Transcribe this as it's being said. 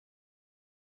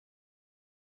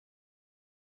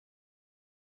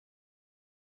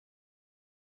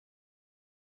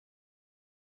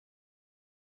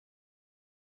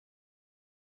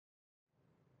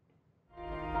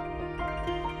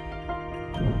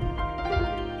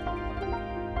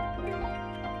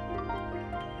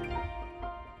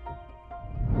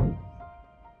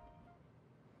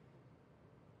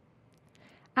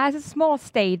As a small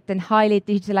state and highly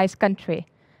digitalized country,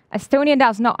 Estonia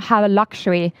does not have a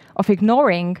luxury of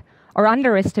ignoring or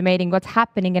underestimating what's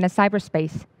happening in a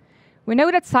cyberspace. We know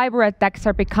that cyber attacks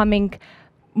are becoming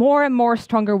more and more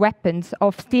stronger weapons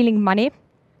of stealing money,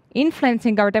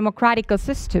 influencing our democratic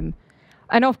system,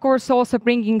 and of course also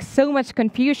bringing so much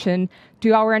confusion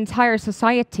to our entire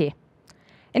society.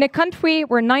 In a country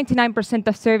where 99%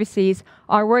 of services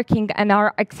are working and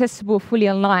are accessible fully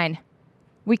online,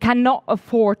 we cannot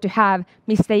afford to have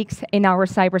mistakes in our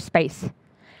cyberspace.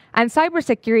 And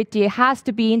cybersecurity has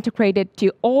to be integrated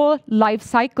to all life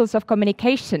cycles of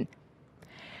communication.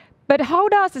 But how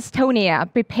does Estonia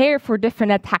prepare for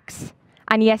different attacks?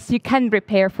 And yes, you can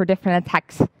prepare for different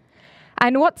attacks.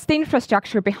 And what's the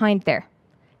infrastructure behind there?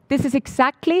 This is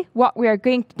exactly what we are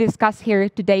going to discuss here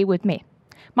today with me.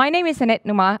 My name is Anett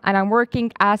Numa, and I'm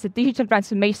working as a digital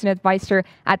transformation advisor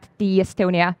at the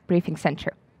e-Estonia Briefing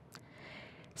Center.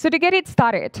 So to get it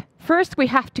started, first we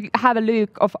have to have a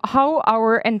look of how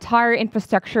our entire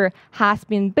infrastructure has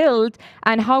been built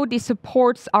and how this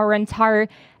supports our entire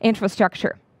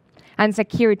infrastructure and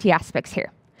security aspects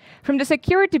here. From the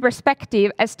security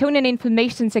perspective, Estonian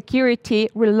information security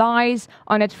relies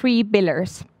on three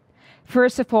pillars.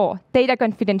 First of all, data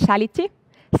confidentiality.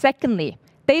 Secondly,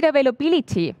 data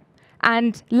availability.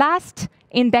 And last,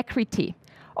 integrity.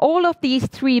 All of these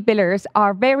three pillars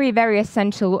are very, very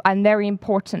essential and very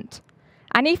important.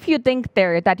 And if you think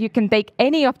there that you can take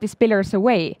any of these pillars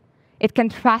away, it can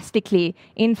drastically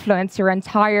influence your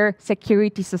entire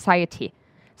security society.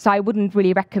 So I wouldn't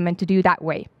really recommend to do that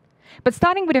way. But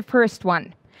starting with the first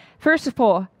one, first of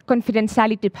all,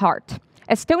 confidentiality part.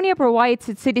 Estonia provides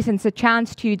its citizens a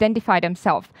chance to identify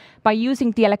themselves by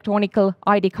using the electronic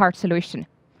ID card solution.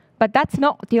 But that's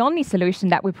not the only solution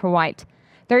that we provide.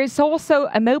 There is also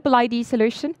a mobile ID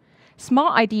solution,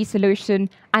 smart ID solution,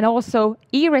 and also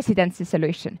e-residency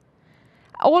solution.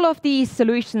 All of these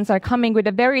solutions are coming with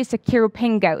a very secure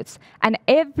PIN codes, and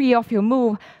every of your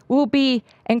move will be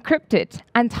encrypted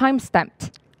and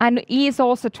timestamped, and is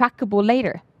also trackable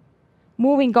later.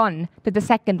 Moving on to the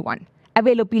second one,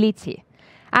 availability.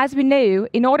 As we know,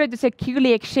 in order to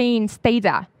securely exchange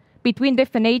data between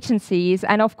different agencies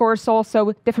and of course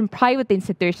also different private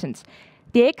institutions,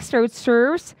 the X-Road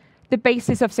serves the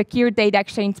basis of secure data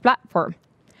exchange platform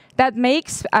that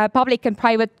makes public and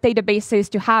private databases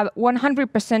to have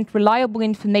 100% reliable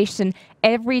information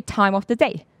every time of the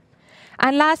day.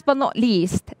 And last but not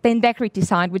least, the integrity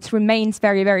side, which remains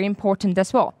very, very important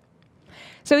as well.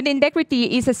 So the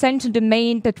integrity is essential to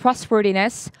maintain the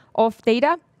trustworthiness of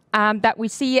data that we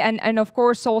see, and of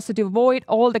course also to avoid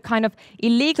all the kind of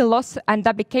illegal loss and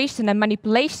duplication and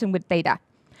manipulation with data.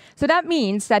 So that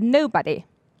means that nobody,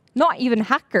 not even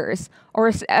hackers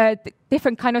or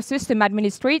different kind of system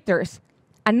administrators,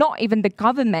 and not even the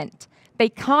government, they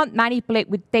can't manipulate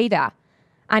with data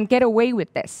and get away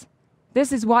with this.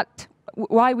 This is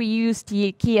why we use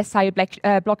the KSI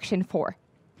blockchain for.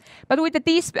 But with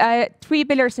these three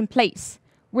pillars in place,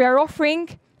 we are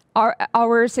offering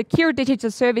our secure digital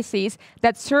services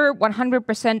that serve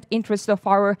 100% interest of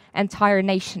our entire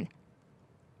nation.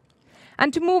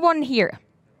 And to move on here,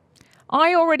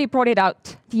 I already brought it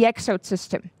out, the X-Road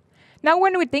system. Now,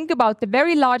 when we think about the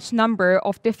very large number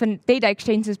of different data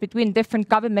exchanges between different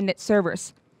government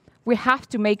servers, we have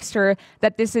to make sure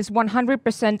that this is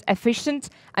 100% efficient,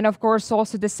 and of course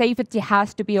also the safety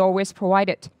has to be always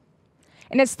provided.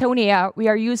 In Estonia, we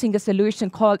are using a solution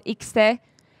called XD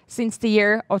since the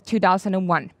year of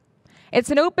 2001. It's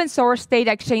an open source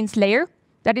data exchange layer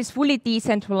that is fully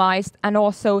decentralized and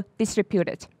also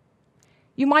distributed.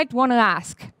 You might want to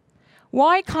ask,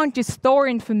 why can't you store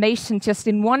information just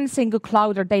in one single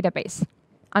cloud or database?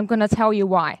 I'm going to tell you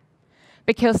why.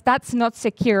 Because that's not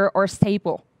secure or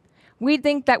stable. We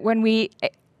think that when we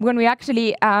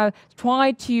actually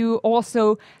try to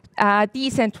also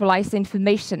decentralize the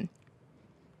information,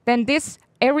 then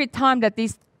every time that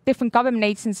these different government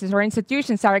agencies or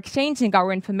institutions are exchanging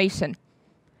our information,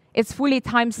 it's fully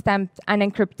timestamped and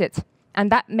encrypted.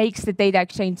 And that makes the data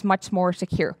exchange much more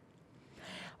secure.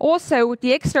 Also,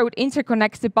 the X-Road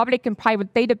interconnects the public and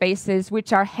private databases,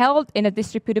 which are held in a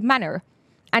distributed manner.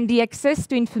 And the access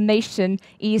to information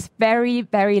is very,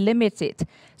 very limited.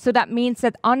 So that means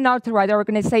that unauthorized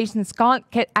organizations can't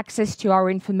get access to our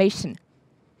information.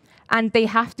 And they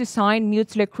have to sign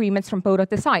mutual agreements from both of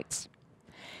the sides.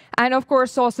 And of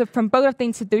course, also from both of the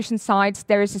institution sides,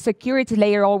 there is a security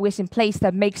layer always in place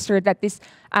that makes sure that this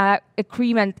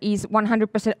agreement is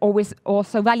 100% always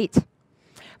also valid.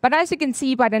 But as you can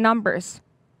see by the numbers,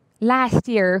 last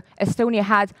year, Estonia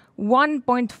had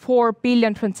 1.4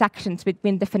 billion transactions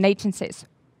between different agencies.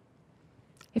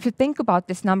 If you think about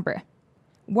this number,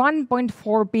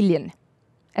 1.4 billion.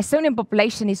 Estonian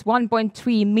population is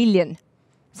 1.3 million.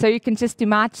 So you can just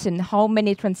imagine how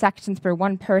many transactions per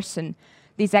one person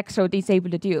this X-Road is able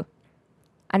to do.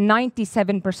 And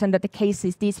 97% of the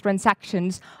cases, these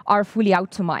transactions are fully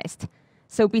automized.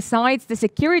 So besides the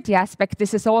security aspect,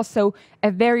 this is also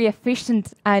a very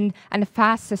efficient and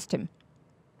fast system.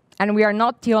 And we are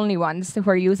not the only ones who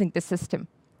are using this system.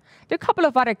 There are a couple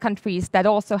of other countries that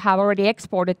also have already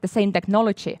exported the same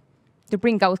technology. To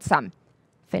bring out some: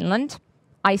 Finland,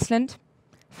 Iceland,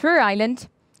 Faroe Island,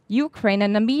 Ukraine,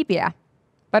 and Namibia.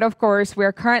 But of course, we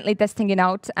are currently testing it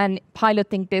out and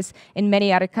piloting this in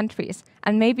many other countries.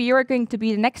 And maybe you're going to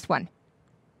be the next one.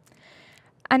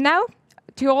 And now,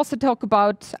 to also talk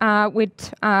about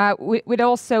with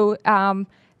also the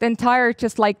entire,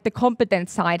 just like the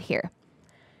competence side here.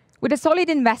 With a solid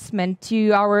investment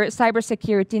to our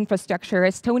cybersecurity infrastructure,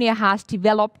 Estonia has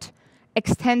developed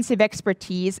extensive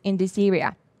expertise in this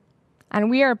area. And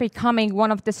we are becoming one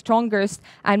of the strongest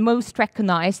and most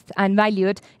recognized and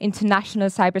valued international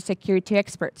cybersecurity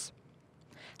experts.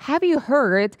 Have you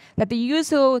heard that the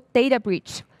usual data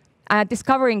breach,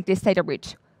 discovering this data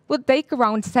breach, would take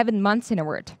around 7 months in a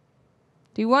word?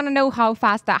 Do you want to know how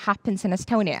fast that happens in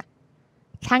Estonia?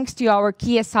 Thanks to our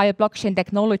KSI blockchain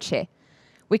technology,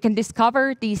 we can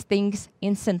discover these things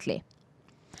instantly.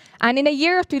 And in the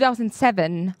year of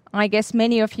 2007, I guess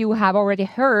many of you have already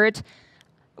heard,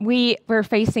 we were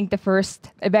facing the first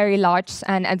very large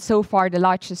and so far the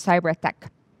largest cyber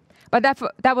attack. But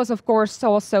that was, of course,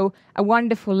 also a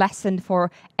wonderful lesson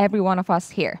for every one of us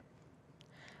here.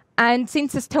 And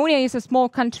since Estonia is a small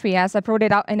country, as I brought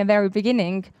it out in the very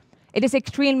beginning, it is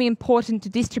extremely important to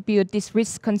distribute this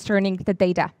risk concerning the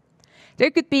data. There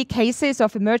could be cases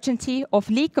of emergency, of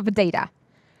leak of data.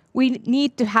 We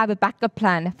need to have a backup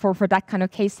plan for that kind of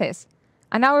cases.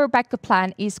 And our backup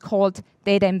plan is called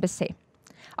Data Embassy.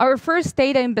 Our first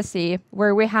data embassy,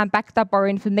 where we have backed up our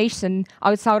information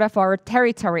outside of our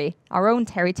territory, our own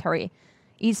territory,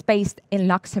 is based in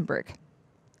Luxembourg.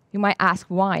 You might ask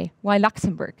why? Why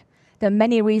Luxembourg? There are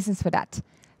many reasons for that.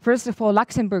 First of all,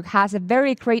 Luxembourg has a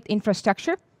very great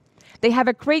infrastructure. They have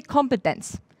a great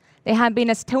competence. They have been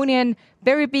Estonian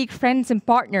very big friends and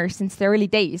partners since the early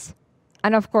days.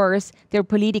 And of course, they're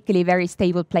politically very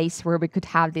stable place where we could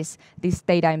have this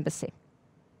data embassy.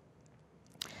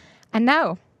 And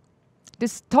now,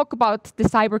 let's talk about the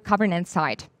cyber governance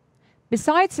side.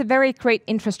 Besides a very great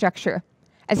infrastructure,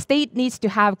 a state needs to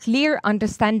have clear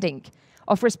understanding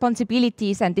of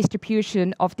responsibilities and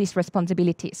distribution of these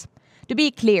responsibilities. To be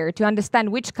clear, to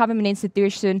understand which government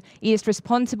institution is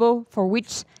responsible for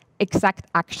which exact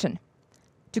action.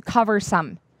 To cover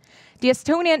some. The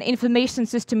Estonian Information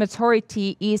System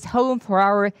Authority is home for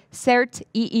our CERT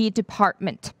EE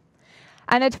department.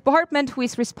 And a department who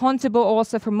is responsible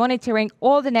also for monitoring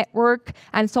all the network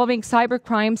and solving cyber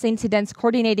crimes incidents,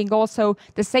 coordinating also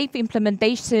the safe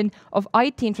implementation of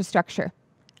IT infrastructure.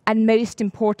 And most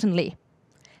importantly,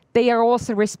 they are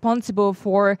also responsible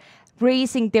for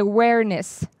raising the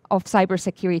awareness of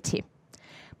cybersecurity.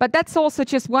 But that's also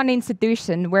just one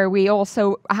institution where we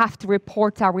also have to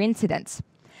report our incidents.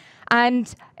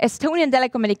 And Estonian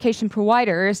telecommunication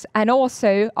providers and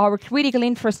also our critical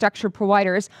infrastructure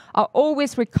providers are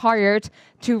always required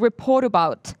to report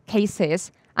about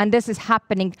cases, and this is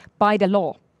happening by the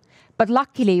law. But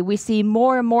luckily, we see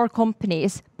more and more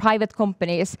companies, private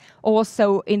companies,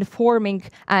 also informing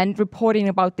and reporting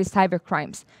about these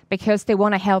cybercrimes because they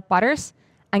want to help others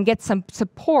and get some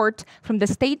support from the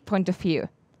state point of view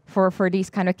for these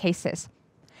kind of cases.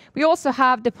 We also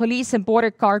have the Police and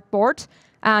Border Guard Board.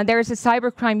 There is a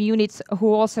cybercrime unit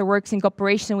who also works in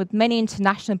cooperation with many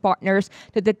international partners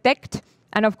to detect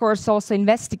and, of course, also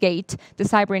investigate the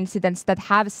cyber incidents that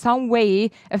have some way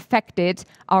affected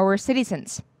our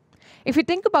citizens. If you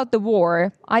think about the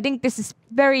war, I think this is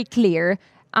very clear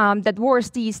that wars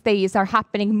these days are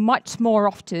happening much more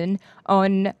often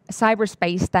on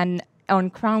cyberspace than on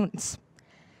grounds.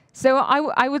 So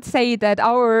I would say that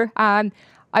our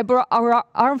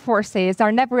armed forces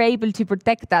are never able to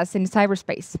protect us in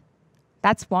cyberspace.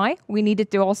 That's why we needed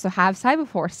to also have cyber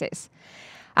forces.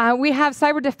 We have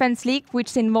Cyber Defense League,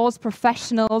 which involves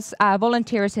professionals,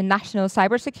 volunteers in national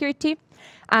cybersecurity,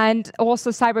 and also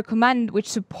Cyber Command, which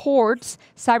supports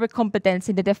cyber competence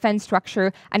in the defense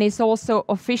structure and is also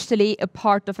officially a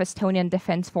part of Estonian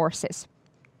Defense Forces.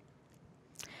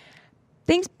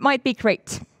 Things might be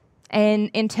great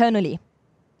internally,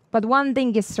 but one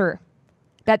thing is sure,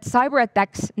 that cyber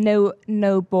attacks know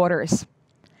no borders.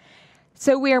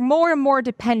 So we are more and more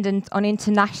dependent on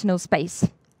international space,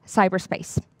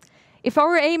 cyberspace. If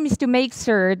our aim is to make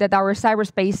sure that our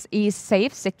cyberspace is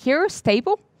safe, secure,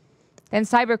 stable, then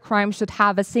cybercrime should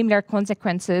have a similar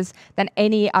consequences than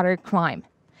any other crime.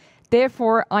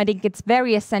 Therefore, I think it's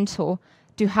very essential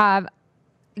to have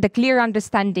the clear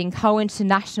understanding how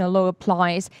international law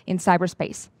applies in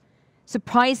cyberspace.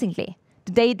 Surprisingly,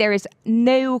 today there is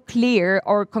no clear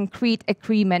or concrete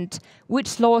agreement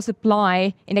which laws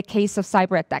apply in a case of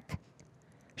cyber attack.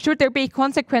 Should there be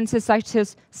consequences such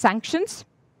as sanctions,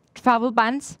 travel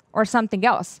bans, or something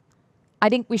else? I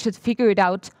think we should figure it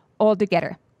out all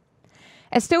together.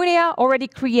 Estonia already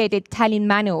created Tallinn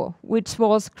Manual, which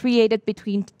was created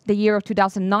between the year of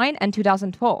 2009 and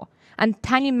 2012. And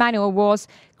Tallinn Manual was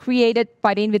created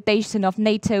by the invitation of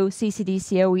NATO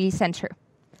CCD-COE Center.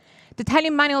 The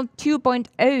Tallinn Manual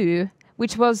 2.0,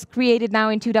 which was created now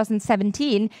in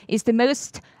 2017, is the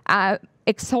most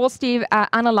exhaustive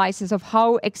analysis of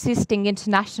how existing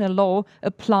international law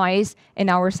applies in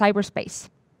our cyberspace.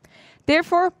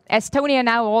 Therefore, Estonia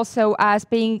now also, as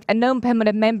being a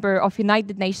non-permanent member of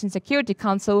United Nations Security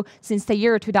Council since the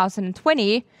year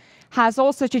 2020, has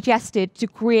also suggested to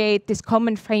create this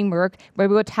common framework where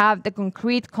we would have the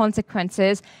concrete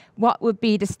consequences, what would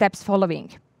be the steps following.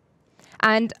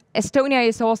 And Estonia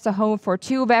is also home for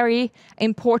two very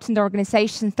important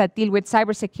organizations that deal with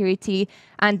cybersecurity,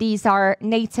 and these are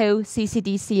NATO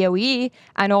CCD-COE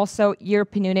and also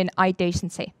European Union IT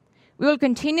Agency. We will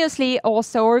continuously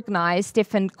also organize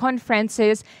different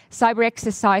conferences, cyber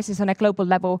exercises on a global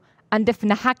level, and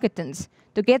different hackathons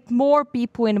to get more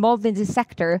people involved in this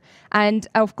sector and,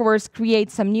 of course,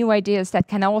 create some new ideas that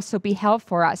can also be helpful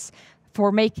for us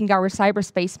for making our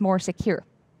cyberspace more secure.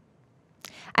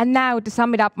 And now, to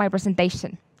sum it up my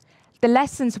presentation, the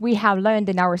lessons we have learned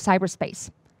in our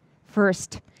cyberspace.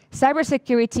 First,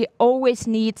 cybersecurity always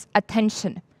needs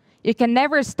attention. You can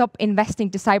never stop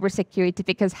investing to cybersecurity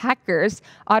because hackers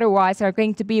otherwise are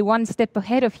going to be one step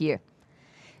ahead of you.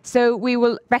 So we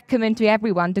will recommend to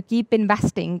everyone to keep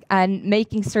investing and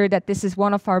making sure that this is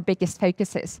one of our biggest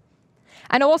focuses.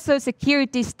 And also,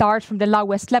 security starts from the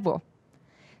lowest level.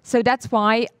 So that's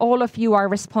why all of you are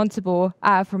responsible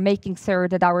for making sure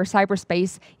that our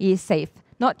cyberspace is safe.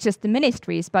 Not just the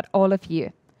ministries, but all of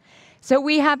you. So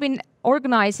we have been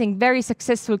organizing very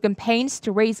successful campaigns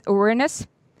to raise awareness.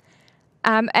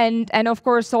 And of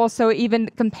course, also even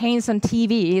campaigns on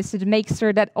TV so to make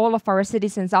sure that all of our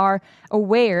citizens are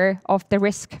aware of the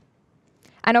risk.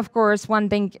 And of course, one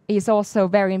thing is also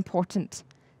very important.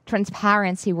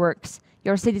 Transparency works.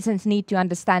 Your citizens need to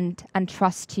understand and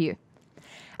trust you.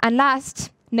 And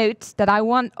last note that I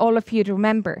want all of you to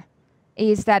remember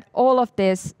is that all of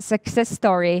this success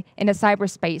story in the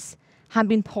cyberspace have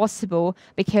been possible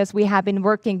because we have been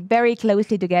working very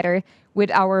closely together with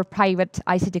our private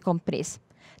ICT companies.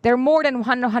 There are more than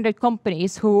 100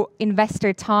 companies who invest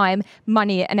their time,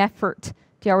 money, and effort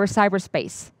to our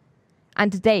cyberspace.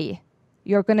 And today,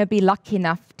 you're going to be lucky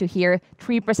enough to hear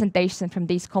 3 presentations from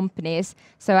these companies.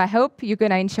 So I hope you're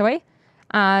going to enjoy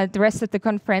the rest of the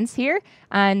conference here,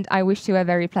 and I wish you a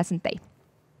very pleasant day.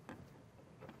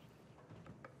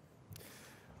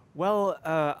 Well,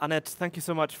 Anett, thank you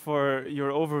so much for your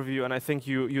overview, and I think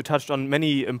you touched on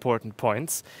many important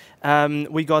points.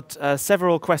 We got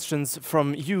several questions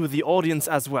from you, the audience,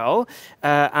 as well.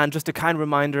 And just a kind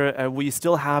reminder, we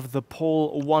still have the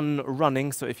poll 1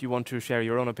 running, so if you want to share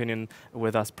your own opinion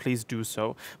with us, please do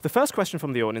so. The first question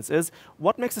from the audience is,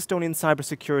 what makes Estonian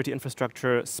cybersecurity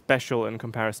infrastructure special in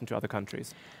comparison to other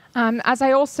countries? As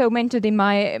I also mentioned in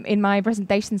my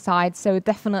presentation slide, so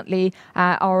definitely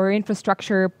our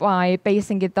infrastructure by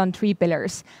basing it on 3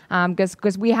 pillars,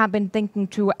 because we have been thinking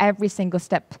through every single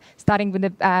step, starting with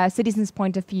the citizens'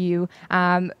 point of view,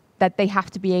 that they have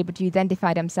to be able to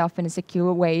identify themselves in a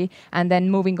secure way, and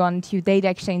then moving on to data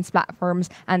exchange platforms,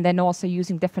 and then also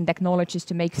using different technologies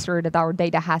to make sure that our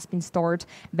data has been stored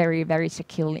very, very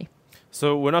securely.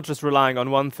 So we're not just relying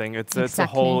on one thing, it's a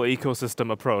whole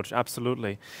ecosystem approach,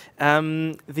 absolutely.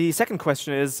 The second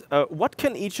question is, what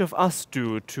can each of us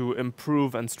do to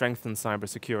improve and strengthen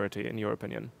cybersecurity, in your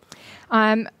opinion?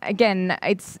 Again,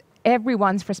 it's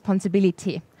everyone's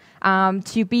responsibility.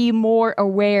 To be more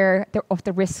aware of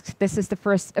the risks. This is the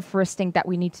first thing that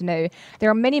we need to know. There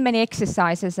are many, many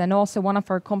exercises, and also one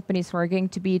of our companies who are going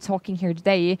to be talking here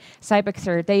today,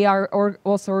 Cybex, they are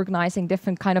also organizing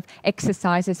different kind of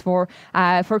exercises for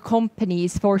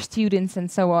companies, for students, and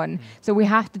so on. So we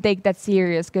have to take that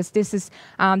serious, because this is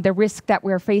the risk that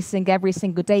we're facing every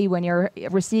single day when you're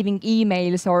receiving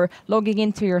emails or logging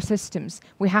into your systems.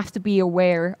 We have to be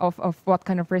aware of what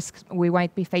kind of risks we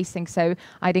might be facing. So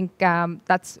I think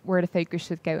that's where the focus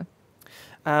should go.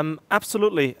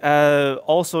 Absolutely.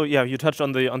 Also, yeah, you touched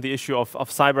on the issue of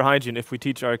cyber hygiene. If we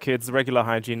teach our kids regular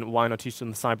hygiene, why not teach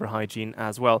them cyber hygiene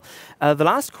as well? The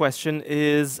last question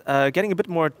is getting a bit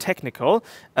more technical.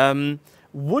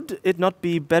 Would it not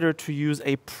be better to use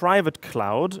a private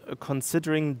cloud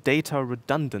considering data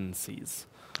redundancies?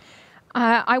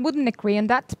 I wouldn't agree on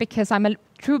that because I'm a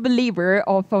true believer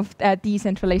of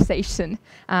decentralization.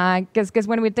 Because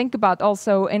when we think about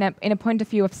also in a point of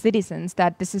view of citizens,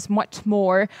 that this is much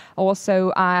more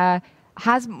also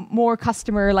has more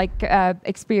customer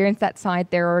experience that side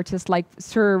there, or just like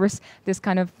serves this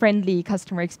kind of friendly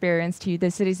customer experience to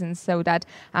the citizens, so that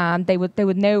they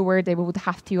would know where they would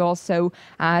have to also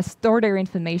store their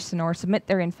information or submit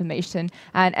their information,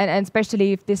 and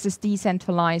especially if this is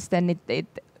decentralized, then it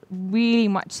really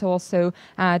much also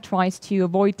tries to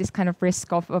avoid this kind of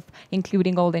risk of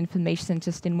including all the information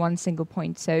just in one single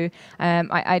point. So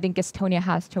I think Estonia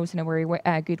has chosen a very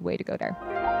good way to go there.